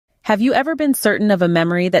Have you ever been certain of a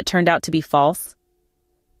memory that turned out to be false?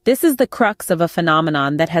 This is the crux of a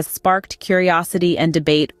phenomenon that has sparked curiosity and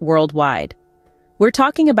debate worldwide. We're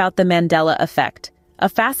talking about the Mandela Effect, a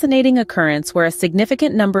fascinating occurrence where a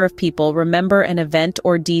significant number of people remember an event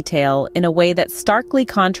or detail in a way that starkly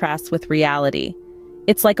contrasts with reality.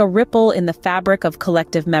 It's like a ripple in the fabric of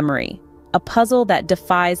collective memory, a puzzle that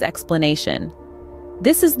defies explanation.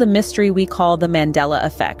 This is the mystery we call the Mandela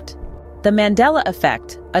Effect. The Mandela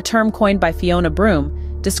Effect, a term coined by Fiona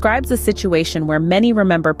Broome, describes a situation where many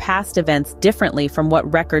remember past events differently from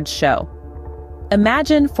what records show.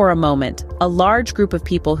 Imagine for a moment a large group of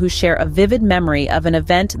people who share a vivid memory of an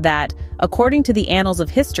event that, according to the annals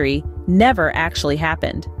of history, never actually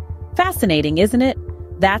happened. Fascinating, isn't it?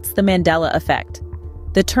 That's the Mandela Effect.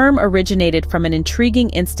 The term originated from an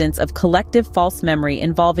intriguing instance of collective false memory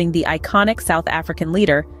involving the iconic South African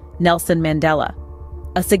leader, Nelson Mandela.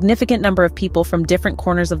 A significant number of people from different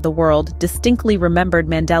corners of the world distinctly remembered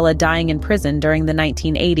Mandela dying in prison during the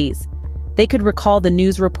 1980s. They could recall the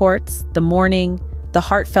news reports, the mourning, the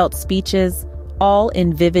heartfelt speeches, all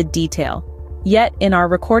in vivid detail. Yet, in our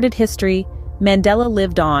recorded history, Mandela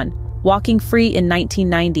lived on, walking free in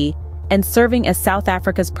 1990 and serving as South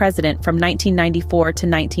Africa's president from 1994 to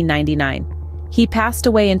 1999. He passed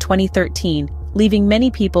away in 2013, leaving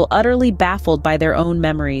many people utterly baffled by their own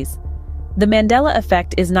memories. The Mandela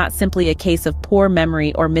Effect is not simply a case of poor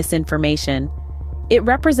memory or misinformation. It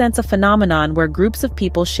represents a phenomenon where groups of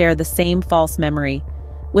people share the same false memory,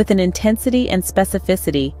 with an intensity and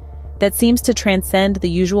specificity that seems to transcend the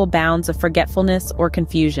usual bounds of forgetfulness or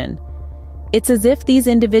confusion. It's as if these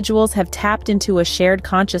individuals have tapped into a shared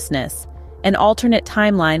consciousness, an alternate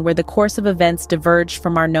timeline where the course of events diverged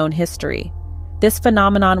from our known history. This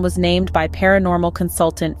phenomenon was named by paranormal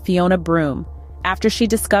consultant Fiona Broome, after she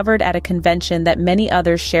discovered at a convention that many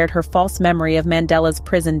others shared her false memory of Mandela's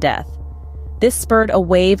prison death. This spurred a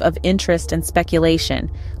wave of interest and speculation,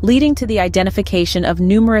 leading to the identification of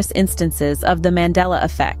numerous instances of the Mandela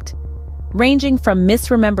Effect. Ranging from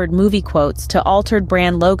misremembered movie quotes to altered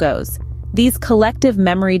brand logos, these collective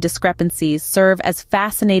memory discrepancies serve as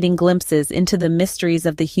fascinating glimpses into the mysteries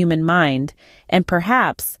of the human mind and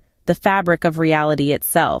perhaps the fabric of reality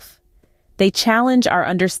itself. They challenge our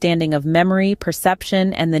understanding of memory,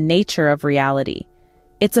 perception, and the nature of reality.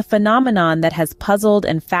 It's a phenomenon that has puzzled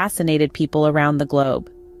and fascinated people around the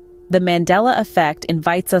globe. The Mandela Effect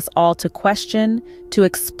invites us all to question, to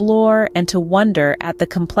explore, and to wonder at the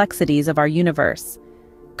complexities of our universe.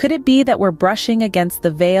 Could it be that we're brushing against the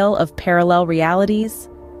veil of parallel realities?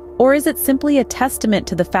 Or is it simply a testament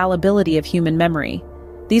to the fallibility of human memory?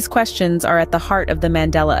 These questions are at the heart of the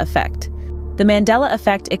Mandela Effect. The Mandela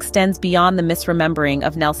Effect extends beyond the misremembering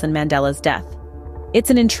of Nelson Mandela's death.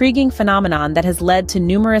 It's an intriguing phenomenon that has led to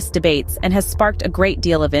numerous debates and has sparked a great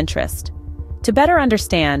deal of interest. To better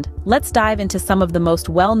understand, let's dive into some of the most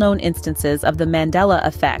well-known instances of the Mandela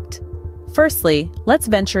Effect. Firstly, let's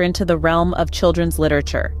venture into the realm of children's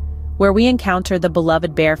literature, where we encounter the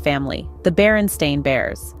beloved bear family, the Berenstain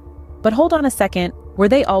Bears. But hold on a second, were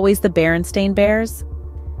they always the Berenstain Bears?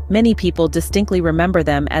 Many people distinctly remember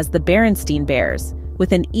them as the Berenstain Bears,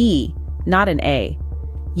 with an E, not an A.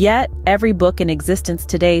 Yet, every book in existence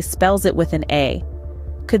today spells it with an A.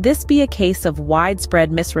 Could this be a case of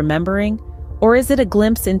widespread misremembering, or is it a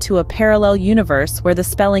glimpse into a parallel universe where the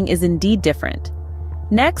spelling is indeed different?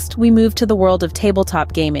 Next, we move to the world of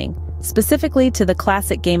tabletop gaming, specifically to the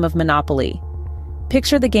classic game of Monopoly.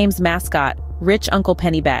 Picture the game's mascot, Rich Uncle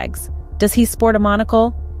Pennybags. Does he sport a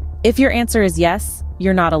monocle? If your answer is yes,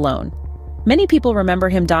 you're not alone. Many people remember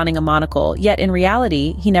him donning a monocle, yet in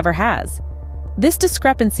reality, he never has. This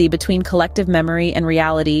discrepancy between collective memory and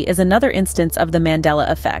reality is another instance of the Mandela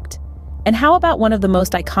Effect. And how about one of the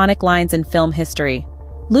most iconic lines in film history?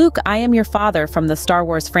 "Luke, I am your father" from the Star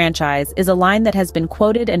Wars franchise is a line that has been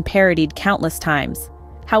quoted and parodied countless times.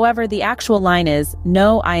 However, the actual line is,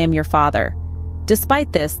 "No, I am your father."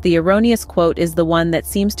 Despite this, the erroneous quote is the one that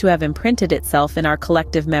seems to have imprinted itself in our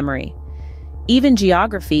collective memory. Even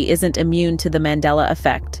geography isn't immune to the Mandela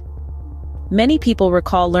Effect. Many people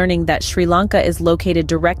recall learning that Sri Lanka is located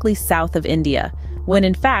directly south of India, when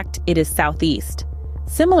in fact it is southeast.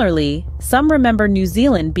 Similarly, some remember New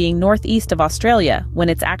Zealand being northeast of Australia when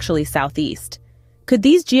it's actually southeast. Could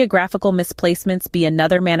these geographical misplacements be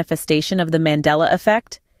another manifestation of the Mandela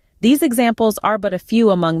Effect? These examples are but a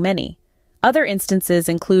few among many. Other instances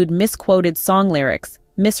include misquoted song lyrics,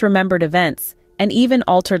 misremembered events, and even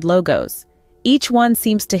altered logos. Each one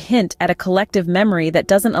seems to hint at a collective memory that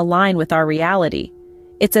doesn't align with our reality.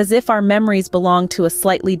 It's as if our memories belong to a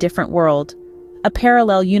slightly different world, a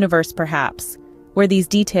parallel universe perhaps, where these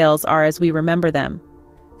details are as we remember them.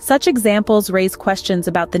 Such examples raise questions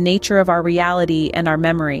about the nature of our reality and our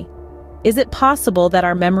memory. Is it possible that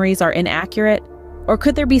our memories are inaccurate, or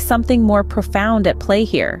could there be something more profound at play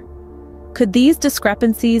here? Could these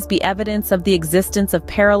discrepancies be evidence of the existence of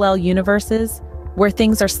parallel universes, where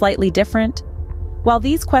things are slightly different? While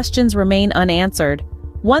these questions remain unanswered,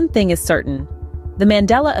 one thing is certain. The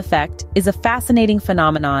Mandela Effect is a fascinating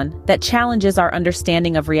phenomenon that challenges our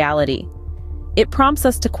understanding of reality. It prompts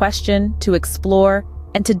us to question, to explore,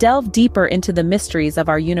 and to delve deeper into the mysteries of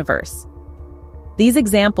our universe. These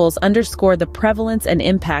examples underscore the prevalence and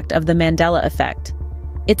impact of the Mandela Effect.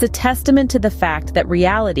 It's a testament to the fact that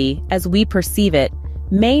reality, as we perceive it,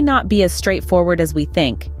 may not be as straightforward as we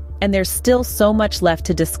think, and there's still so much left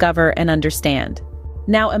to discover and understand.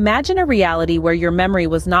 Now imagine a reality where your memory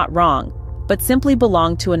was not wrong, but simply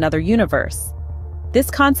belonged to another universe.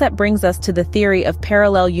 This concept brings us to the theory of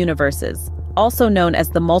parallel universes, also known as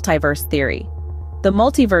the multiverse theory. The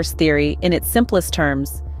multiverse theory, in its simplest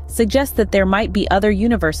terms, suggests that there might be other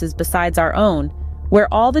universes besides our own, where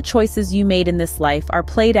all the choices you made in this life are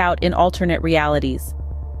played out in alternate realities.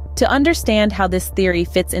 To understand how this theory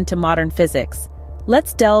fits into modern physics,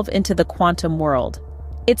 let's delve into the quantum world.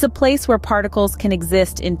 It's a place where particles can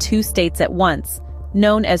exist in two states at once,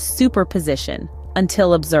 known as superposition,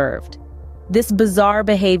 until observed. This bizarre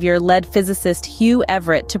behavior led physicist Hugh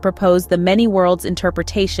Everett to propose the many worlds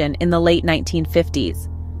interpretation in the late 1950s.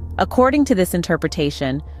 According to this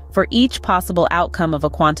interpretation, for each possible outcome of a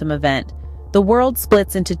quantum event, the world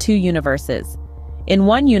splits into two universes. In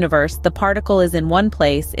one universe, the particle is in one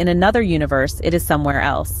place; in another universe, it is somewhere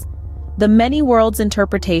else. The many worlds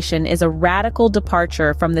interpretation is a radical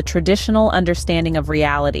departure from the traditional understanding of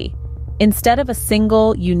reality. Instead of a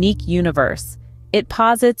single, unique universe, it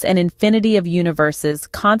posits an infinity of universes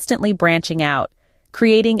constantly branching out,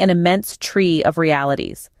 creating an immense tree of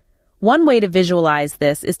realities. One way to visualize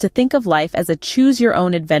this is to think of life as a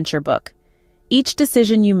choose-your-own-adventure book. Each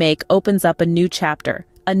decision you make opens up a new chapter,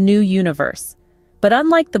 a new universe. But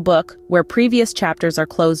unlike the book, where previous chapters are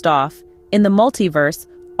closed off, in the multiverse,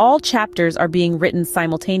 all chapters are being written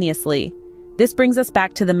simultaneously. This brings us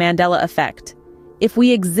back to the Mandela Effect. If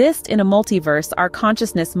we exist in a multiverse, our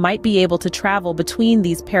consciousness might be able to travel between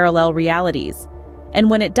these parallel realities. And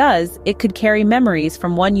when it does, it could carry memories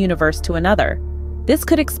from one universe to another. This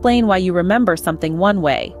could explain why you remember something one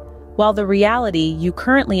way, while the reality you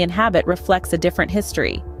currently inhabit reflects a different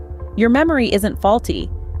history. Your memory isn't faulty.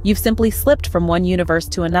 You've simply slipped from one universe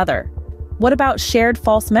to another. What about shared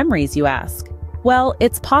false memories, you ask? Well,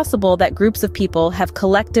 it's possible that groups of people have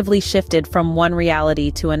collectively shifted from one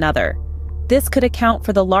reality to another. This could account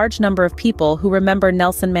for the large number of people who remember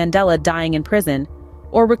Nelson Mandela dying in prison,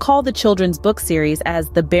 or recall the children's book series as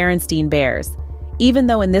the Berenstain Bears, even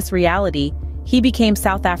though in this reality, he became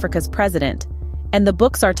South Africa's president, and the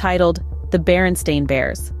books are titled The Berenstain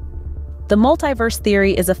Bears. The multiverse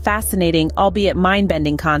theory is a fascinating, albeit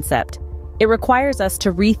mind-bending concept. It requires us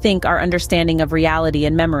to rethink our understanding of reality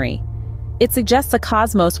and memory. It suggests a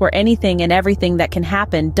cosmos where anything and everything that can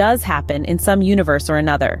happen does happen in some universe or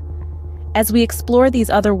another. As we explore these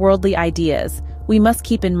otherworldly ideas, we must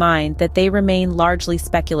keep in mind that they remain largely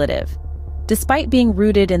speculative. Despite being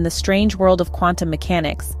rooted in the strange world of quantum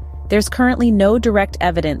mechanics, there's currently no direct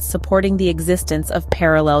evidence supporting the existence of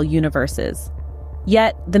parallel universes.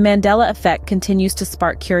 Yet, the Mandela Effect continues to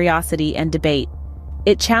spark curiosity and debate.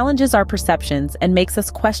 It challenges our perceptions and makes us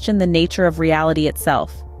question the nature of reality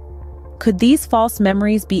itself. Could these false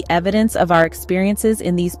memories be evidence of our experiences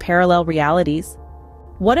in these parallel realities?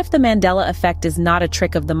 What if the Mandela Effect is not a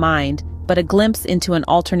trick of the mind, but a glimpse into an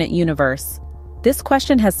alternate universe? This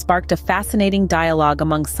question has sparked a fascinating dialogue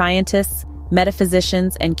among scientists,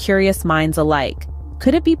 metaphysicians, and curious minds alike.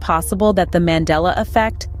 Could it be possible that the Mandela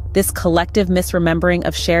Effect, this collective misremembering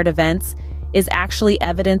of shared events, is actually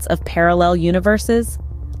evidence of parallel universes?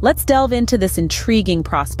 Let's delve into this intriguing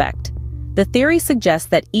prospect. The theory suggests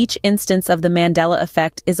that each instance of the Mandela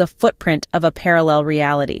Effect is a footprint of a parallel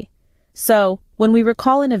reality. So, when we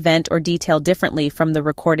recall an event or detail differently from the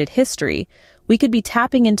recorded history, we could be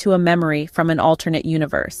tapping into a memory from an alternate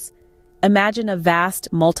universe. Imagine a vast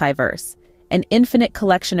multiverse, an infinite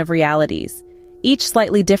collection of realities, each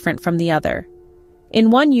slightly different from the other. In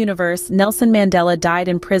one universe, Nelson Mandela died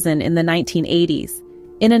in prison in the 1980s.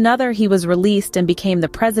 In another, he was released and became the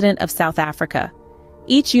president of South Africa.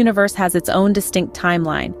 Each universe has its own distinct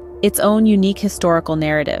timeline, its own unique historical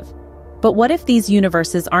narrative. But what if these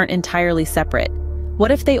universes aren't entirely separate?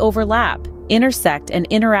 What if they overlap, intersect, and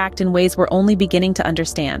interact in ways we're only beginning to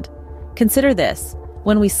understand? Consider this.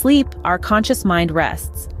 When we sleep, our conscious mind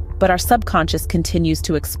rests, but our subconscious continues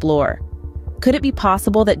to explore. Could it be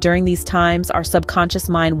possible that during these times our subconscious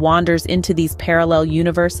mind wanders into these parallel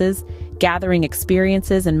universes, gathering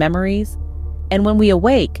experiences and memories? And when we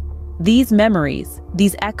awake, these memories,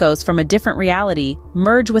 these echoes from a different reality,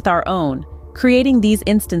 merge with our own, creating these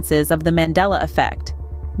instances of the Mandela Effect.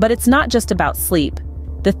 But it's not just about sleep.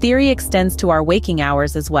 The theory extends to our waking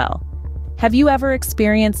hours as well. Have you ever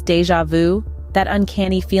experienced déjà vu, that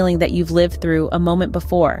uncanny feeling that you've lived through a moment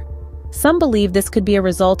before? Some believe this could be a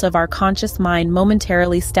result of our conscious mind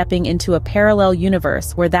momentarily stepping into a parallel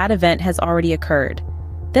universe where that event has already occurred.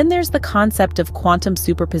 Then there's the concept of quantum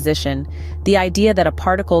superposition, the idea that a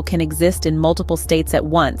particle can exist in multiple states at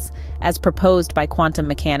once, as proposed by quantum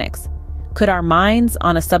mechanics. Could our minds,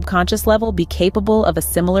 on a subconscious level, be capable of a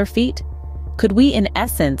similar feat? Could we, in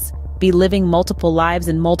essence, be living multiple lives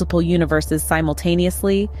in multiple universes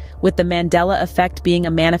simultaneously, with the Mandela Effect being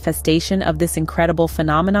a manifestation of this incredible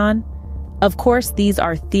phenomenon? Of course, these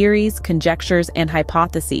are theories, conjectures, and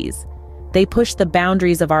hypotheses. They push the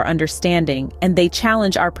boundaries of our understanding, and they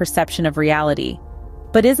challenge our perception of reality.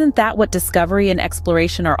 But isn't that what discovery and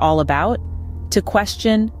exploration are all about? To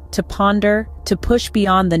question, to ponder, to push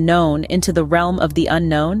beyond the known into the realm of the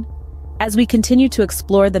unknown? As we continue to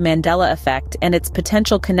explore the Mandela Effect and its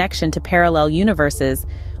potential connection to parallel universes,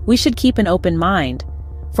 we should keep an open mind.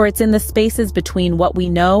 For it's in the spaces between what we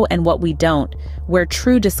know and what we don't, where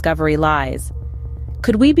true discovery lies.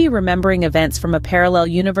 Could we be remembering events from a parallel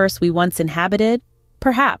universe we once inhabited?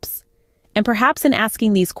 Perhaps. And perhaps in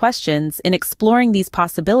asking these questions, in exploring these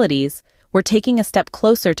possibilities, we're taking a step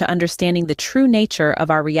closer to understanding the true nature of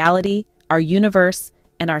our reality, our universe,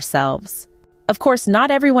 and ourselves. Of course, not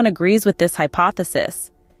everyone agrees with this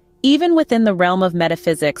hypothesis. Even within the realm of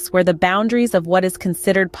metaphysics, where the boundaries of what is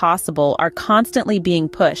considered possible are constantly being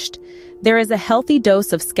pushed, there is a healthy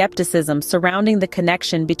dose of skepticism surrounding the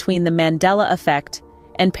connection between the Mandela Effect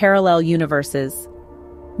and parallel universes.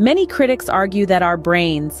 Many critics argue that our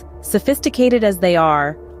brains, sophisticated as they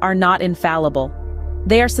are not infallible.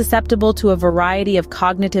 They are susceptible to a variety of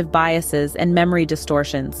cognitive biases and memory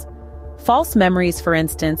distortions. False memories, for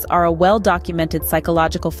instance, are a well-documented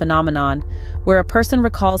psychological phenomenon where a person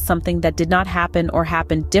recalls something that did not happen or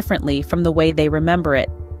happened differently from the way they remember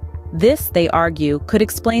it. This, they argue, could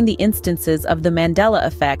explain the instances of the Mandela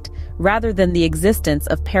Effect rather than the existence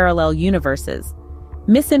of parallel universes.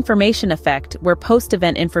 Misinformation effect, where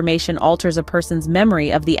post-event information alters a person's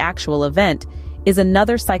memory of the actual event, is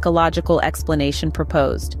another psychological explanation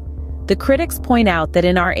proposed. The critics point out that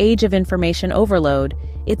in our age of information overload,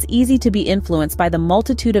 it's easy to be influenced by the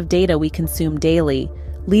multitude of data we consume daily,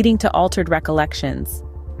 leading to altered recollections.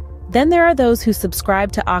 Then there are those who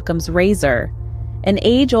subscribe to Occam's razor, an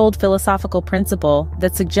age-old philosophical principle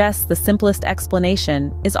that suggests the simplest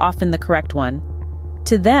explanation is often the correct one.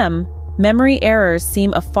 To them, memory errors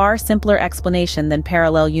seem a far simpler explanation than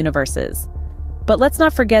parallel universes. But let's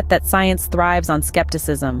not forget that science thrives on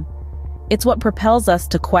skepticism. It's what propels us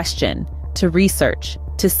to question, to research,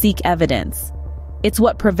 to seek evidence. It's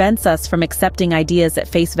what prevents us from accepting ideas at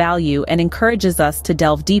face value and encourages us to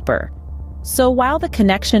delve deeper. So while the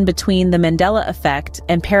connection between the Mandela Effect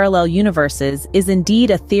and parallel universes is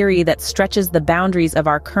indeed a theory that stretches the boundaries of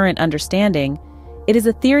our current understanding, it is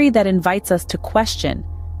a theory that invites us to question,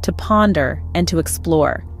 to ponder, and to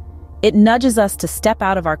explore. It nudges us to step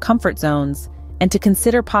out of our comfort zones and to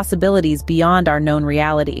consider possibilities beyond our known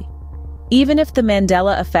reality. Even if the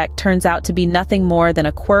Mandela Effect turns out to be nothing more than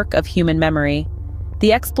a quirk of human memory,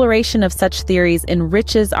 the exploration of such theories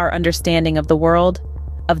enriches our understanding of the world,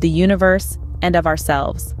 of the universe, and of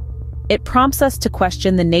ourselves. It prompts us to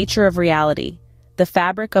question the nature of reality, the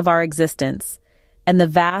fabric of our existence, and the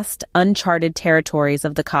vast, uncharted territories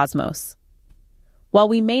of the cosmos. While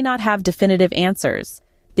we may not have definitive answers,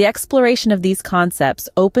 the exploration of these concepts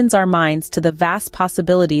opens our minds to the vast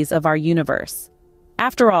possibilities of our universe.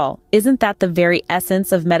 After all, isn't that the very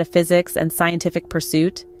essence of metaphysics and scientific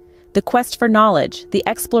pursuit? The quest for knowledge, the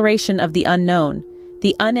exploration of the unknown,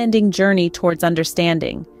 the unending journey towards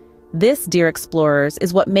understanding. This, dear explorers,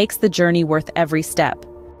 is what makes the journey worth every step.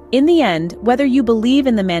 In the end, whether you believe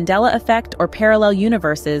in the Mandela Effect or parallel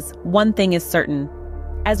universes, one thing is certain.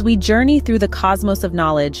 As we journey through the cosmos of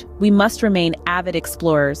knowledge, we must remain avid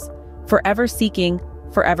explorers, forever seeking,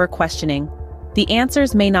 forever questioning. The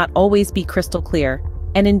answers may not always be crystal clear,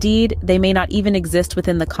 and indeed, they may not even exist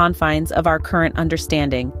within the confines of our current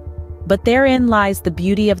understanding. But therein lies the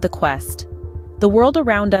beauty of the quest. The world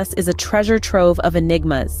around us is a treasure trove of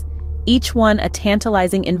enigmas, each one a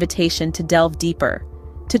tantalizing invitation to delve deeper,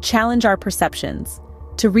 to challenge our perceptions,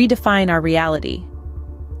 to redefine our reality.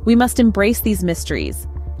 We must embrace these mysteries,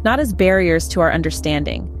 not as barriers to our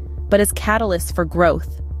understanding, but as catalysts for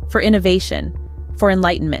growth, for innovation, for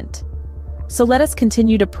enlightenment. So let us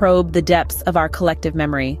continue to probe the depths of our collective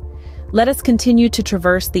memory. Let us continue to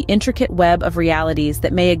traverse the intricate web of realities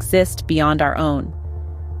that may exist beyond our own.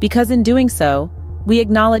 Because in doing so, we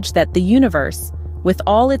acknowledge that the universe, with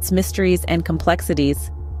all its mysteries and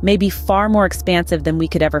complexities, may be far more expansive than we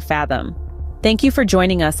could ever fathom. Thank you for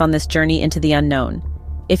joining us on this journey into the unknown.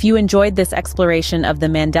 If you enjoyed this exploration of the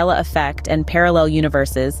Mandela Effect and parallel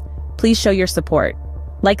universes, please show your support.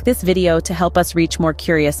 Like this video to help us reach more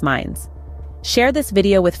curious minds. Share this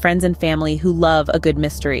video with friends and family who love a good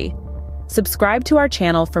mystery. Subscribe to our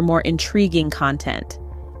channel for more intriguing content.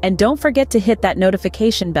 And don't forget to hit that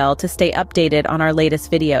notification bell to stay updated on our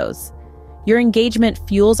latest videos. Your engagement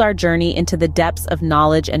fuels our journey into the depths of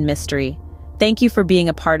knowledge and mystery. Thank you for being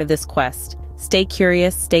a part of this quest. Stay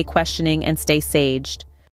curious, stay questioning, and stay saged.